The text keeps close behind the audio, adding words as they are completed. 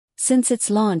Since its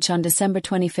launch on December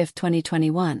 25,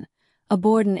 2021,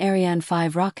 aboard an Ariane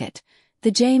 5 rocket,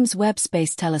 the James Webb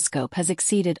Space Telescope has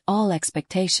exceeded all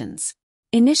expectations.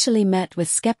 Initially met with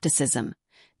skepticism,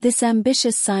 this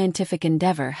ambitious scientific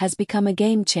endeavor has become a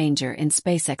game-changer in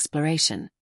space exploration.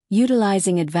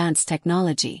 Utilizing advanced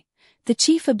technology, the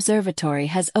Chief Observatory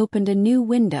has opened a new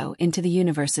window into the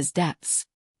universe's depths.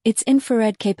 Its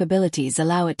infrared capabilities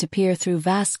allow it to peer through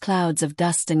vast clouds of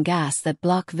dust and gas that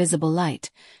block visible light,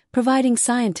 providing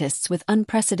scientists with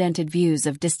unprecedented views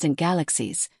of distant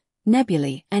galaxies,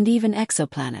 nebulae, and even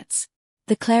exoplanets.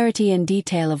 The clarity and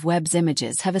detail of Webb's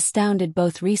images have astounded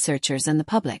both researchers and the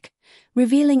public,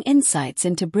 revealing insights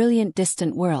into brilliant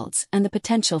distant worlds and the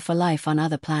potential for life on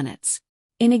other planets.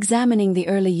 In examining the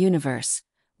early universe,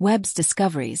 Webb's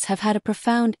discoveries have had a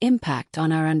profound impact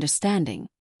on our understanding.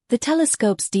 The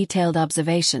telescope's detailed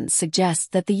observations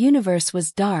suggest that the universe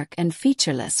was dark and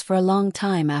featureless for a long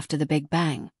time after the Big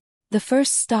Bang. The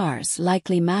first stars,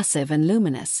 likely massive and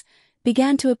luminous,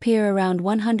 began to appear around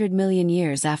 100 million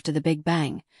years after the Big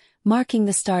Bang, marking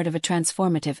the start of a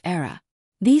transformative era.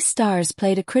 These stars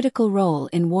played a critical role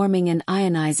in warming and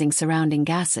ionizing surrounding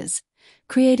gases,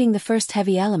 creating the first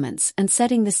heavy elements and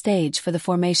setting the stage for the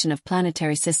formation of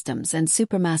planetary systems and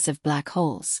supermassive black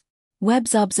holes.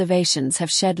 Webb's observations have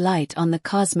shed light on the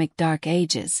cosmic dark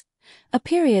ages, a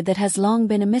period that has long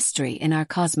been a mystery in our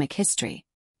cosmic history.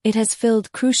 It has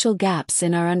filled crucial gaps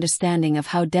in our understanding of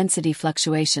how density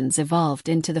fluctuations evolved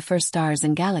into the first stars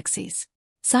and galaxies.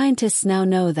 Scientists now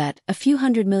know that, a few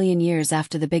 100 million years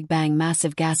after the Big Bang,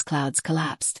 massive gas clouds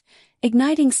collapsed,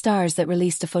 igniting stars that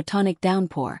released a photonic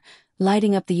downpour,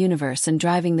 lighting up the universe and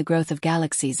driving the growth of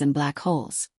galaxies and black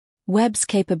holes. Webb's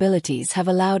capabilities have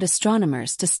allowed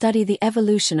astronomers to study the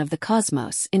evolution of the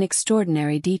cosmos in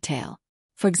extraordinary detail.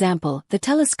 For example, the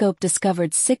telescope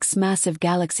discovered 6 massive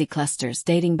galaxy clusters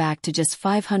dating back to just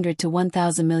 500 to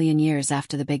 1,000 million years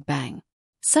after the Big Bang.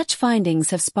 Such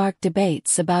findings have sparked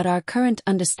debates about our current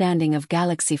understanding of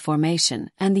galaxy formation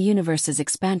and the universe's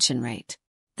expansion rate.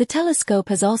 The telescope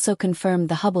has also confirmed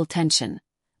the Hubble tension,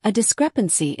 a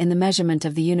discrepancy in the measurement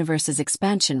of the universe's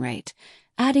expansion rate,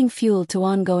 adding fuel to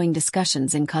ongoing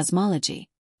discussions in cosmology.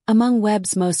 Among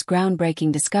Webb's most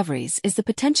groundbreaking discoveries is the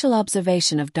potential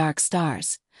observation of dark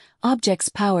stars, objects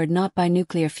powered not by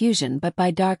nuclear fusion but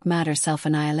by dark matter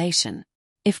self-annihilation.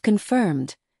 If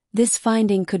confirmed, this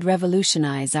finding could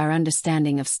revolutionize our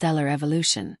understanding of stellar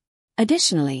evolution.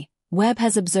 Additionally, Webb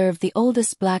has observed the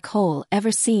oldest black hole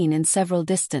ever seen in several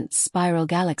distant spiral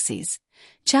galaxies,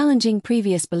 challenging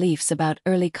previous beliefs about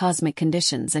early cosmic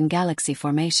conditions and galaxy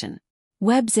formation.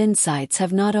 Webb's insights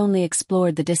have not only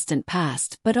explored the distant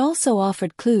past but also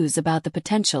offered clues about the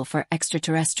potential for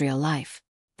extraterrestrial life.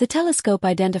 The telescope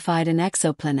identified an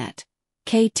exoplanet,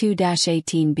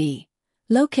 K2-18b,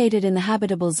 located in the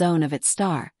habitable zone of its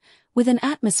star, with an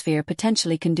atmosphere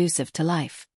potentially conducive to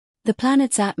life. The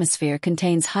planet's atmosphere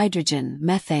contains hydrogen,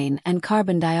 methane, and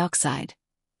carbon dioxide,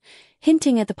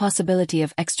 hinting at the possibility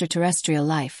of extraterrestrial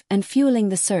life and fueling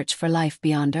the search for life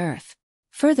beyond Earth.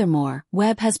 Furthermore,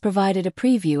 Webb has provided a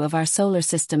preview of our solar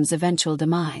system's eventual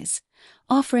demise,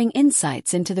 offering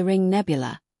insights into the Ring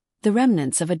Nebula, the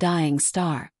remnants of a dying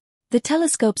star. The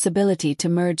telescope's ability to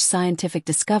merge scientific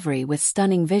discovery with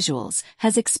stunning visuals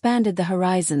has expanded the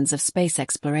horizons of space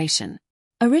exploration.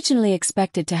 Originally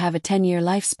expected to have a 10-year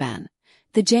lifespan,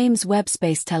 the James Webb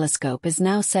Space Telescope is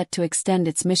now set to extend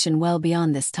its mission well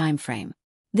beyond this timeframe.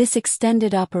 This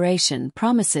extended operation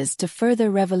promises to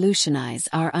further revolutionize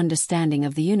our understanding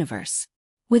of the universe.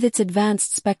 With its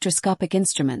advanced spectroscopic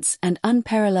instruments and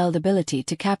unparalleled ability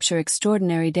to capture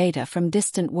extraordinary data from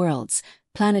distant worlds,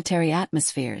 planetary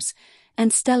atmospheres,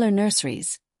 and stellar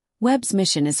nurseries, Webb's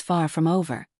mission is far from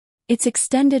over. Its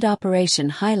extended operation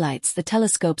highlights the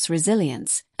telescope's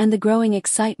resilience and the growing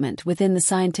excitement within the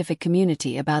scientific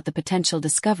community about the potential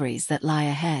discoveries that lie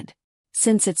ahead.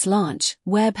 Since its launch,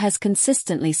 Webb has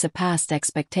consistently surpassed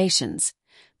expectations,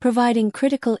 providing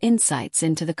critical insights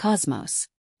into the cosmos.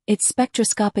 Its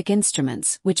spectroscopic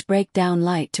instruments, which break down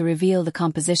light to reveal the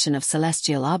composition of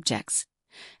celestial objects,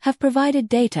 have provided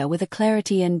data with a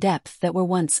clarity and depth that were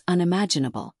once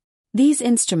unimaginable. These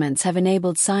instruments have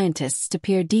enabled scientists to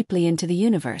peer deeply into the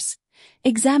universe,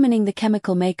 examining the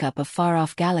chemical makeup of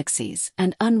far-off galaxies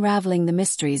and unraveling the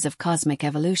mysteries of cosmic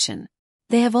evolution.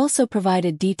 They have also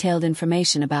provided detailed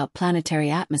information about planetary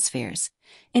atmospheres,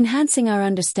 enhancing our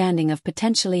understanding of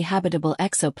potentially habitable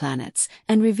exoplanets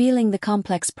and revealing the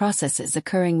complex processes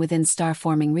occurring within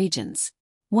star-forming regions.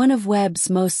 One of Webb's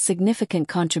most significant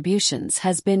contributions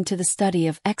has been to the study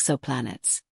of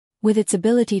exoplanets. With its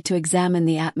ability to examine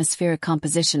the atmospheric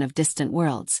composition of distant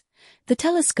worlds, the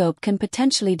telescope can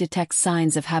potentially detect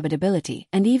signs of habitability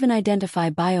and even identify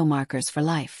biomarkers for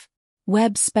life.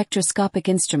 Webb's spectroscopic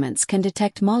instruments can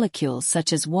detect molecules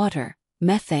such as water,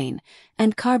 methane,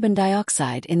 and carbon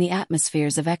dioxide in the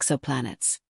atmospheres of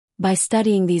exoplanets. By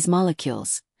studying these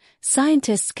molecules,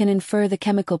 scientists can infer the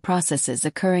chemical processes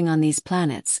occurring on these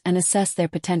planets and assess their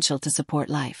potential to support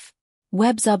life.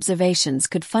 Webb's observations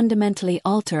could fundamentally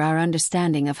alter our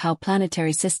understanding of how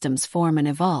planetary systems form and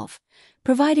evolve,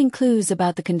 providing clues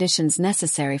about the conditions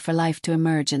necessary for life to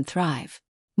emerge and thrive.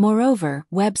 Moreover,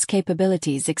 Webb's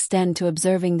capabilities extend to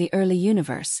observing the early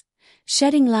universe,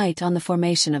 shedding light on the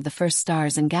formation of the first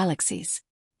stars and galaxies.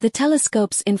 The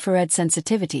telescope's infrared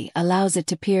sensitivity allows it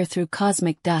to peer through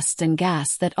cosmic dust and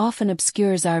gas that often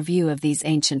obscures our view of these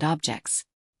ancient objects.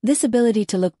 This ability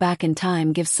to look back in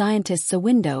time gives scientists a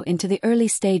window into the early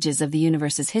stages of the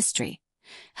universe's history,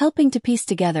 helping to piece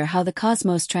together how the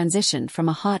cosmos transitioned from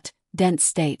a hot, dense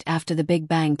state after the Big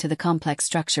Bang to the complex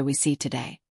structure we see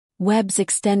today. Webb's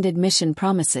extended mission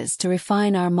promises to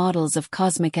refine our models of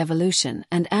cosmic evolution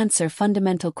and answer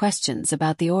fundamental questions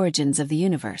about the origins of the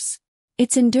universe.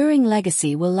 Its enduring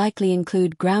legacy will likely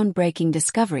include groundbreaking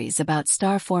discoveries about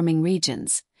star-forming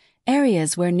regions,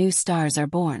 areas where new stars are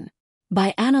born.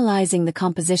 By analyzing the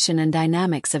composition and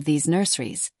dynamics of these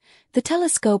nurseries, the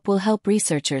telescope will help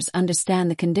researchers understand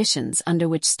the conditions under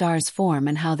which stars form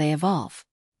and how they evolve.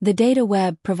 The data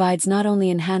Webb provides not only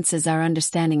enhances our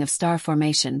understanding of star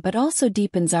formation but also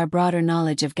deepens our broader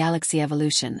knowledge of galaxy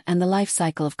evolution and the life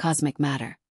cycle of cosmic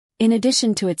matter. In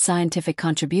addition to its scientific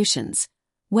contributions,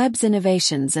 Webb's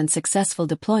innovations and successful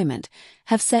deployment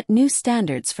have set new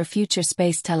standards for future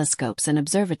space telescopes and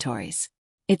observatories.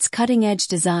 Its cutting-edge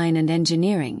design and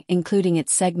engineering, including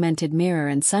its segmented mirror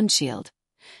and sunshield,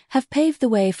 have paved the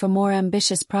way for more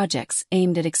ambitious projects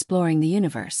aimed at exploring the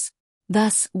universe.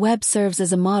 Thus, Webb serves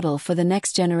as a model for the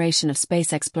next generation of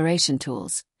space exploration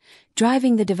tools,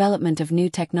 driving the development of new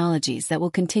technologies that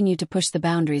will continue to push the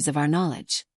boundaries of our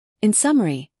knowledge. In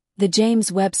summary, the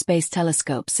James Webb Space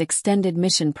Telescope's extended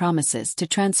mission promises to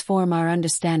transform our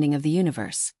understanding of the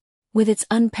universe. With its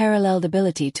unparalleled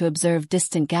ability to observe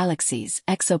distant galaxies,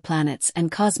 exoplanets,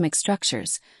 and cosmic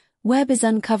structures, Webb is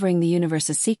uncovering the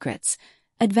universe's secrets,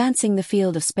 advancing the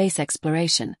field of space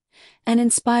exploration, and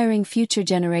inspiring future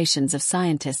generations of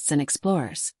scientists and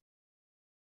explorers.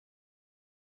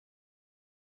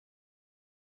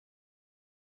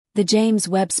 The James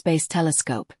Webb Space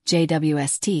Telescope,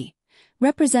 JWST,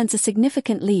 represents a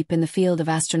significant leap in the field of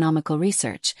astronomical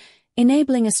research,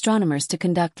 enabling astronomers to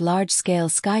conduct large-scale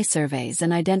sky surveys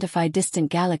and identify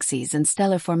distant galaxies and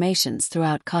stellar formations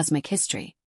throughout cosmic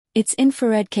history. Its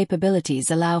infrared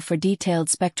capabilities allow for detailed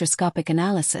spectroscopic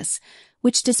analysis,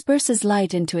 which disperses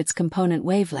light into its component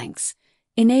wavelengths,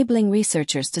 enabling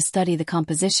researchers to study the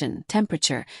composition,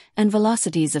 temperature, and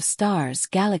velocities of stars,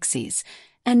 galaxies,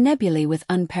 and nebulae with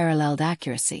unparalleled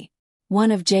accuracy.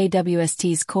 One of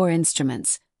JWST's core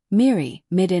instruments, eerie,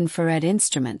 mid-infrared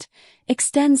instrument,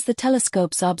 extends the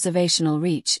telescope's observational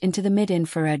reach into the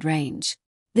mid-infrared range.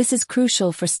 This is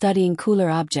crucial for studying cooler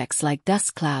objects like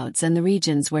dust clouds and the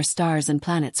regions where stars and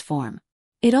planets form.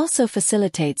 It also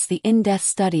facilitates the in-depth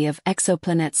study of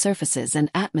exoplanet surfaces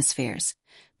and atmospheres,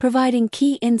 providing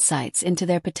key insights into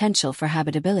their potential for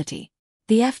habitability.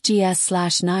 The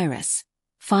FGS/NIRIS,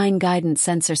 Fine Guidance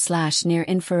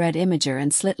Sensor/Near-Infrared Imager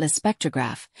and Slitless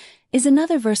Spectrograph, is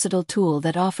another versatile tool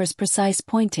that offers precise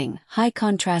pointing,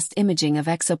 high-contrast imaging of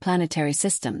exoplanetary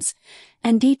systems,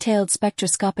 and detailed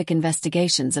spectroscopic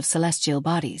investigations of celestial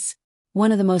bodies.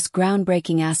 One of the most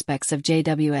groundbreaking aspects of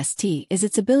JWST is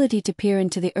its ability to peer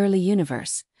into the early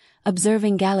universe,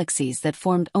 observing galaxies that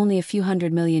formed only a few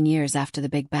 100 million years after the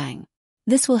Big Bang.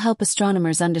 This will help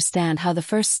astronomers understand how the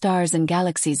first stars and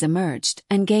galaxies emerged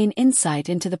and gain insight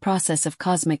into the process of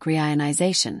cosmic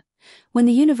reionization, when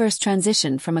the universe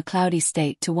transitioned from a cloudy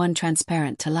state to one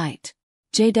transparent to light.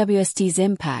 JWST's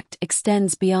impact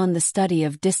extends beyond the study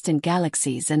of distant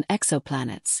galaxies and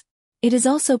exoplanets. It is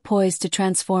also poised to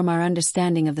transform our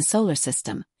understanding of the solar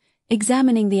system,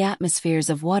 examining the atmospheres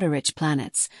of water-rich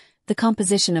planets, the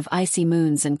composition of icy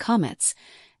moons and comets,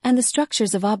 and the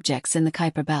structures of objects in the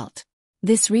Kuiper Belt.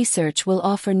 This research will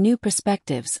offer new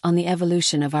perspectives on the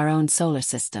evolution of our own solar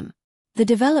system. The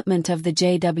development of the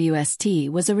JWST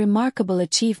was a remarkable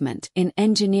achievement in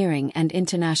engineering and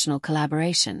international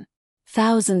collaboration.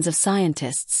 Thousands of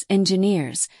scientists,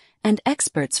 engineers, and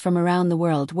experts from around the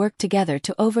world worked together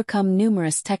to overcome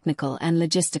numerous technical and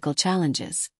logistical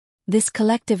challenges. This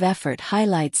collective effort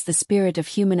highlights the spirit of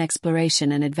human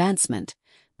exploration and advancement,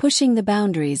 pushing the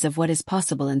boundaries of what is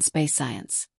possible in space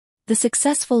science. The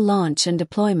successful launch and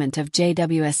deployment of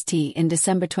JWST in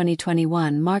December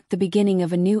 2021 marked the beginning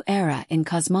of a new era in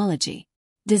cosmology.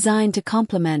 Designed to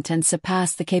complement and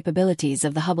surpass the capabilities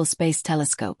of the Hubble Space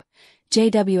Telescope,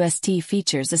 JWST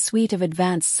features a suite of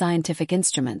advanced scientific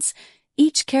instruments,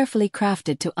 each carefully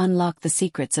crafted to unlock the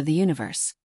secrets of the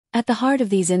universe. At the heart of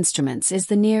these instruments is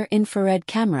the near-infrared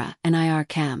camera,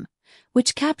 NIRCam,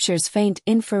 which captures faint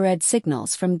infrared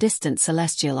signals from distant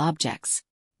celestial objects.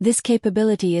 This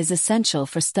capability is essential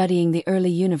for studying the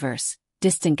early universe,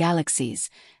 distant galaxies,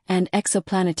 and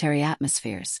exoplanetary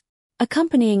atmospheres.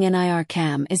 Accompanying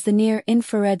NIRCam is the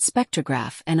Near-Infrared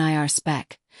Spectrograph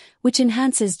 (NIR-SPEC), which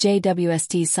enhances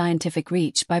JWST's scientific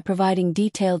reach by providing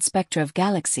detailed spectra of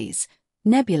galaxies,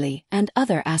 nebulae, and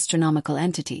other astronomical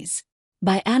entities.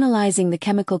 By analyzing the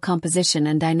chemical composition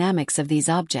and dynamics of these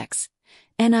objects,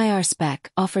 NIR-SPEC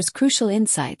offers crucial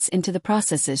insights into the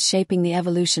processes shaping the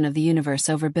evolution of the universe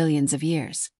over billions of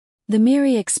years. The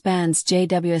MIRI expands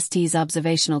JWST's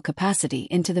observational capacity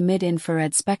into the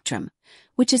mid-infrared spectrum,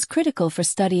 which is critical for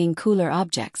studying cooler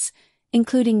objects,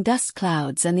 including dust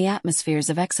clouds and the atmospheres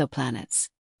of exoplanets.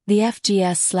 The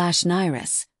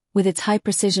FGS/NIRIS, with its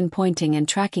high-precision pointing and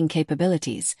tracking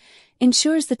capabilities,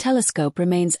 ensures the telescope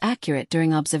remains accurate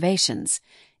during observations,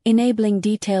 enabling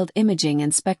detailed imaging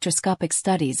and spectroscopic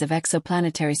studies of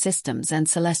exoplanetary systems and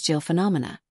celestial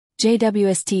phenomena.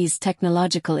 JWST's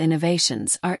technological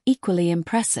innovations are equally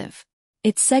impressive.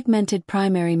 Its segmented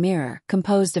primary mirror,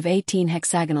 composed of 18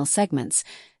 hexagonal segments,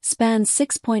 spans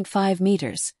 6.5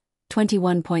 meters,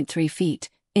 21.3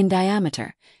 feet, in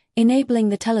diameter, enabling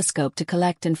the telescope to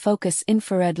collect and focus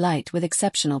infrared light with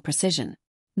exceptional precision.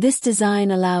 This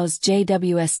design allows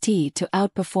JWST to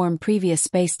outperform previous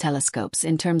space telescopes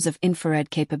in terms of infrared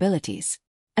capabilities.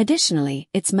 Additionally,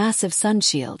 its massive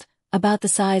sunshield, about the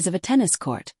size of a tennis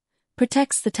court,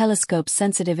 protects the telescope's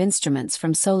sensitive instruments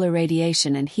from solar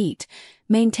radiation and heat,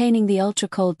 maintaining the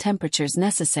ultra-cold temperatures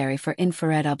necessary for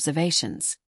infrared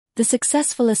observations. The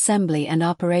successful assembly and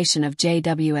operation of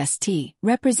JWST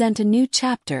represent a new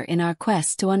chapter in our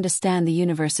quest to understand the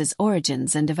universe's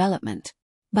origins and development.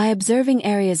 By observing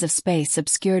areas of space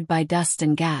obscured by dust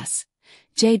and gas,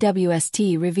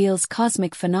 JWST reveals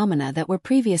cosmic phenomena that were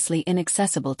previously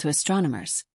inaccessible to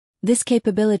astronomers. This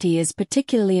capability is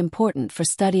particularly important for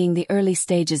studying the early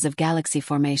stages of galaxy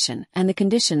formation and the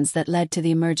conditions that led to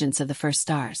the emergence of the first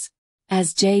stars.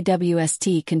 As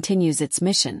JWST continues its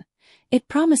mission, it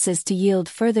promises to yield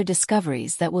further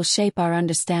discoveries that will shape our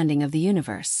understanding of the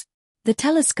universe. The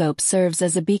telescope serves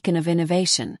as a beacon of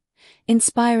innovation,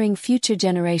 inspiring future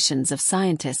generations of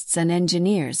scientists and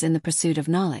engineers in the pursuit of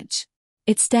knowledge.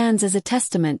 It stands as a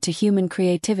testament to human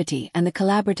creativity and the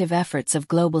collaborative efforts of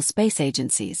global space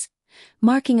agencies,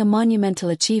 marking a monumental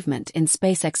achievement in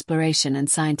space exploration and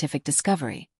scientific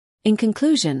discovery. In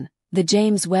conclusion, the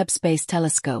James Webb Space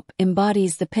Telescope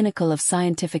embodies the pinnacle of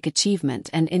scientific achievement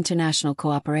and international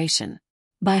cooperation.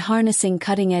 By harnessing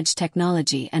cutting-edge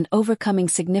technology and overcoming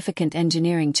significant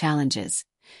engineering challenges,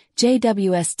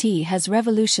 JWST has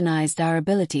revolutionized our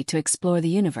ability to explore the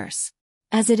universe.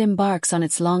 As it embarks on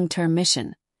its long-term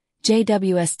mission,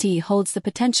 JWST holds the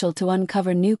potential to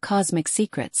uncover new cosmic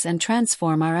secrets and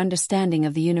transform our understanding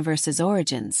of the universe's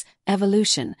origins,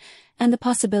 evolution, and the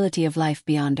possibility of life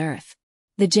beyond Earth.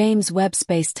 The James Webb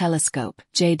Space Telescope,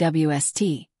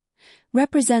 JWST,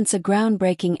 represents a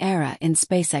groundbreaking era in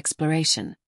space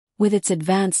exploration. With its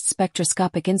advanced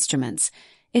spectroscopic instruments,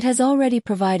 it has already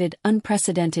provided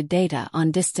unprecedented data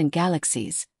on distant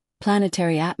galaxies,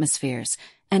 planetary atmospheres,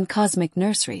 and cosmic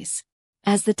nurseries.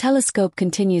 As the telescope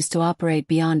continues to operate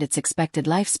beyond its expected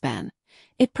lifespan,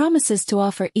 it promises to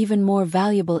offer even more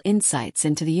valuable insights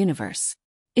into the universe.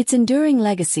 Its enduring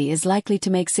legacy is likely to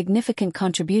make significant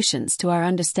contributions to our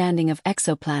understanding of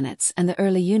exoplanets and the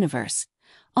early universe,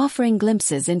 offering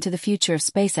glimpses into the future of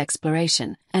space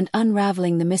exploration and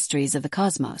unraveling the mysteries of the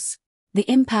cosmos. The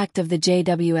impact of the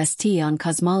JWST on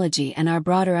cosmology and our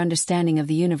broader understanding of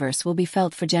the universe will be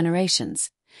felt for generations,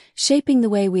 shaping the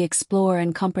way we explore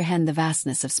and comprehend the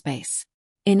vastness of space.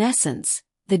 In essence,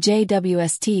 the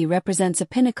JWST represents a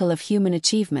pinnacle of human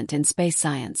achievement in space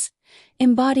science,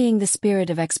 embodying the spirit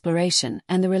of exploration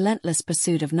and the relentless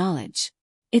pursuit of knowledge.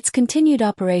 Its continued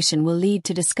operation will lead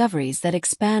to discoveries that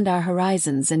expand our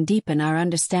horizons and deepen our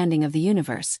understanding of the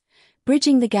universe,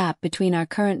 bridging the gap between our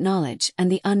current knowledge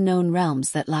and the unknown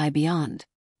realms that lie beyond.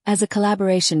 As a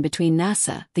collaboration between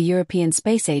NASA, the European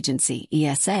Space Agency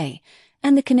 (ESA),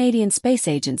 and the Canadian Space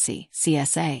Agency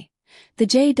 (CSA), the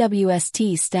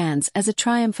JWST stands as a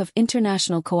triumph of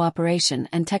international cooperation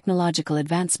and technological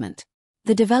advancement.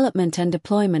 The development and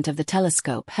deployment of the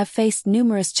telescope have faced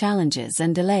numerous challenges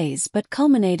and delays but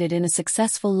culminated in a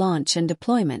successful launch and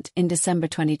deployment in December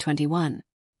 2021.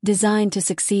 Designed to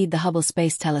succeed the Hubble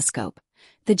Space Telescope,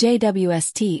 the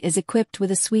JWST is equipped with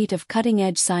a suite of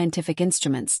cutting-edge scientific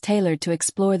instruments tailored to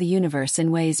explore the universe in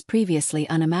ways previously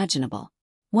unimaginable.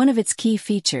 One of its key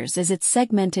features is its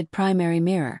segmented primary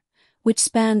mirror, which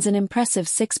spans an impressive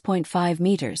 6.5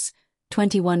 meters,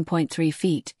 21.3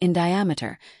 feet, in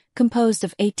diameter, composed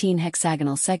of 18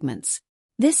 hexagonal segments.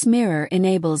 This mirror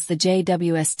enables the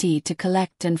JWST to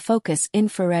collect and focus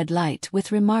infrared light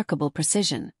with remarkable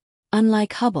precision.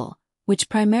 Unlike Hubble, which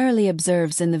primarily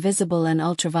observes in the visible and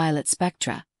ultraviolet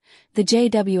spectra, the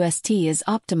JWST is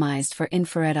optimized for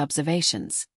infrared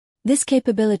observations. This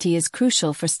capability is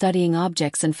crucial for studying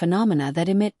objects and phenomena that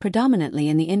emit predominantly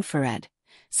in the infrared,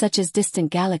 such as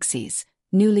distant galaxies,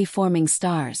 newly forming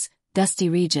stars, dusty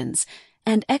regions,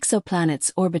 and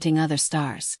exoplanets orbiting other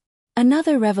stars.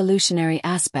 Another revolutionary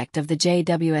aspect of the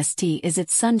JWST is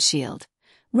its sun shield,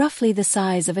 roughly the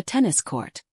size of a tennis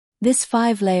court. This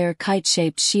 5-layer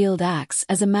kite-shaped shield acts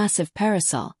as a massive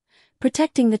parasol,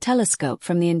 protecting the telescope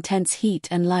from the intense heat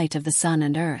and light of the sun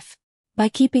and Earth. By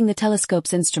keeping the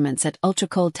telescope's instruments at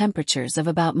ultra-cold temperatures of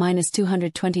about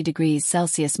 -220 degrees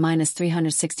Celsius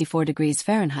 -364 degrees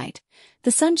Fahrenheit,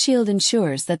 the sun shield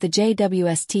ensures that the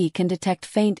JWST can detect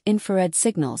faint infrared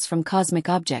signals from cosmic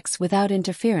objects without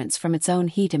interference from its own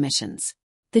heat emissions.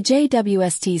 The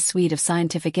JWST's suite of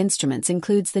scientific instruments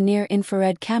includes the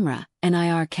Near-Infrared Camera,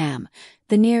 NIR-CAM,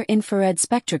 the Near-Infrared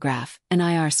Spectrograph,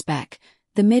 NIR-SPEC,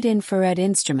 the Mid-Infrared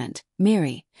Instrument,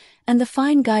 MIRI, and the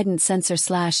Fine Guidance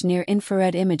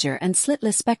Sensor/Near-Infrared Imager and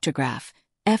Slitless Spectrograph,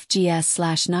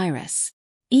 FGS/NIRIS.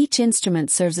 Each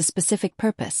instrument serves a specific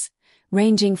purpose,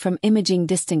 ranging from imaging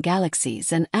distant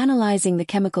galaxies and analyzing the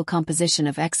chemical composition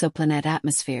of exoplanet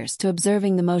atmospheres to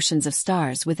observing the motions of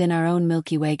stars within our own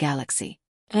Milky Way galaxy.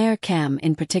 NIR-CAM,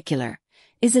 in particular,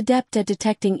 is adept at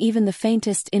detecting even the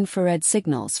faintest infrared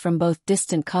signals from both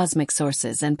distant cosmic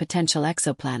sources and potential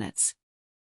exoplanets.